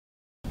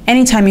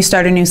Anytime you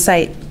start a new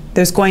site,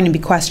 there's going to be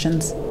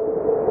questions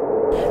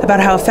about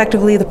how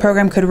effectively the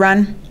program could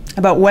run,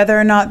 about whether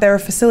or not there are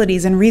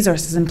facilities and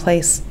resources in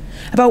place,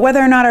 about whether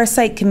or not our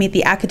site can meet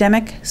the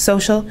academic,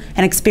 social,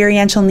 and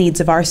experiential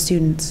needs of our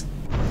students.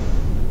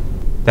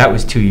 That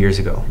was 2 years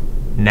ago.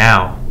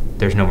 Now,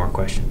 there's no more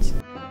questions.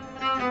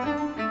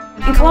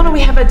 In Kelowna,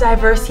 we have a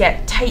diverse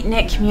yet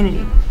tight-knit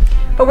community,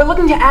 but we're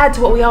looking to add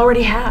to what we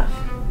already have.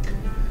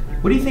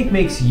 What do you think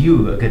makes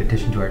you a good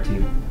addition to our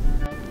team?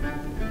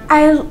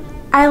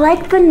 I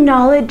like the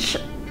knowledge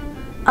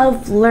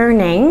of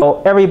learning.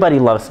 Oh, everybody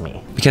loves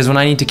me. Because when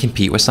I need to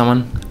compete with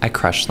someone, I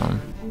crush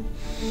them.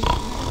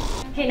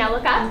 Okay, now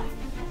look up.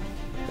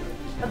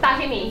 Look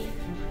back at me.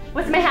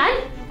 What's in my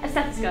hand? A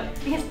stethoscope.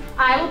 Because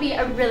I will be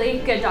a really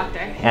good doctor.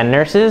 And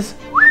nurses?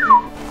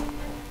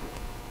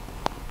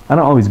 I don't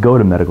always go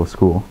to medical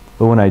school,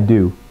 but when I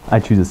do, I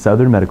choose a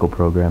Southern medical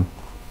program.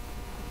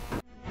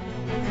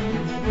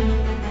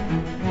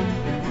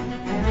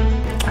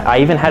 I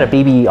even had a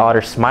baby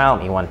otter smile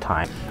at me one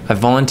time. I've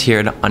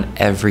volunteered on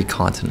every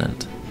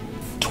continent.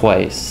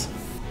 Twice.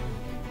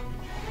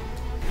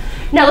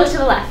 Now look to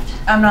the left.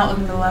 I'm not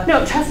looking to the left.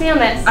 No, trust me on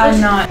this.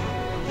 I'm not.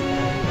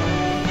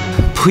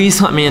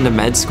 Please let me into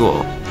med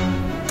school.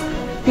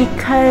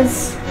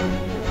 Because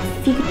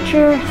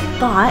future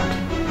thought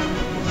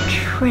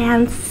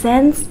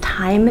transcends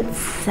time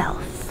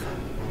itself.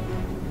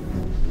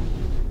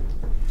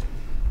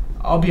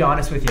 I'll be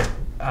honest with you.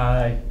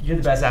 You're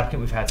the best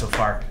applicant we've had so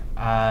far.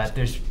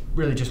 There's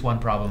really just one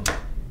problem.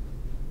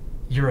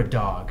 You're a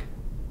dog.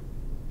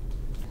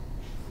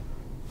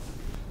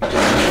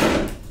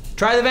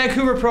 Try the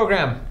Vancouver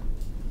program.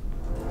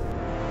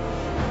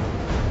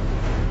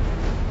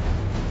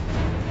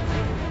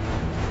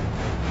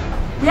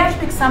 We have to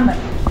pick somebody.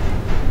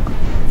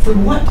 For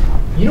what?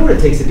 You know what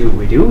it takes to do what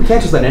we do. We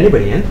can't just let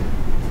anybody in.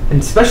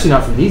 And especially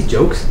not from these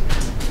jokes.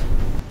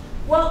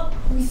 Well,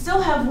 we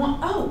still have one.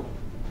 Oh,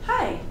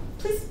 hi.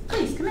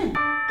 Please come in.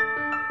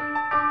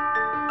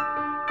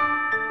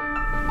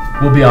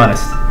 We'll be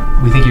honest.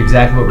 We think you're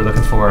exactly what we're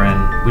looking for,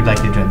 and we'd like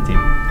you to join the team.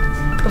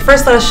 But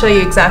first, let us show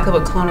you exactly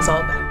what Kelowna's all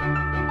about.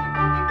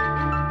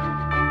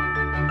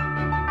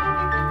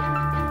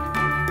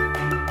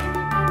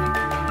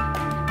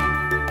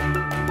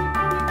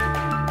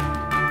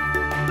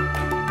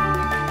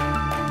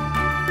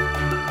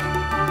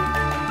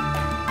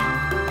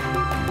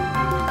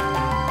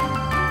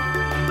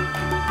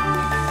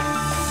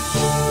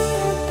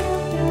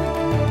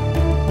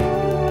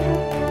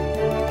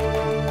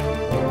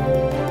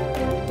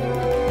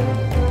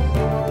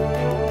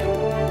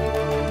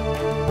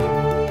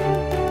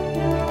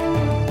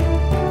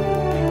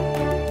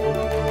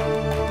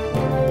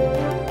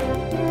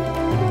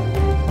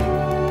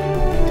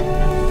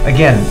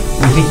 Again,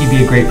 we think you'd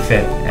be a great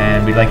fit,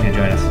 and we'd like you to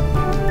join us.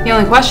 The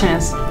only question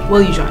is,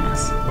 will you join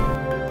us?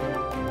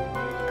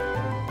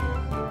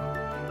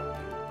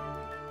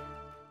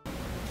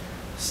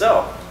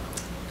 So,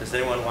 does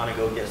anyone want to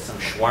go get some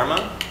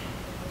shawarma?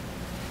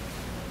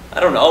 I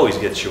don't always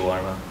get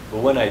shawarma,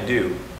 but when I do,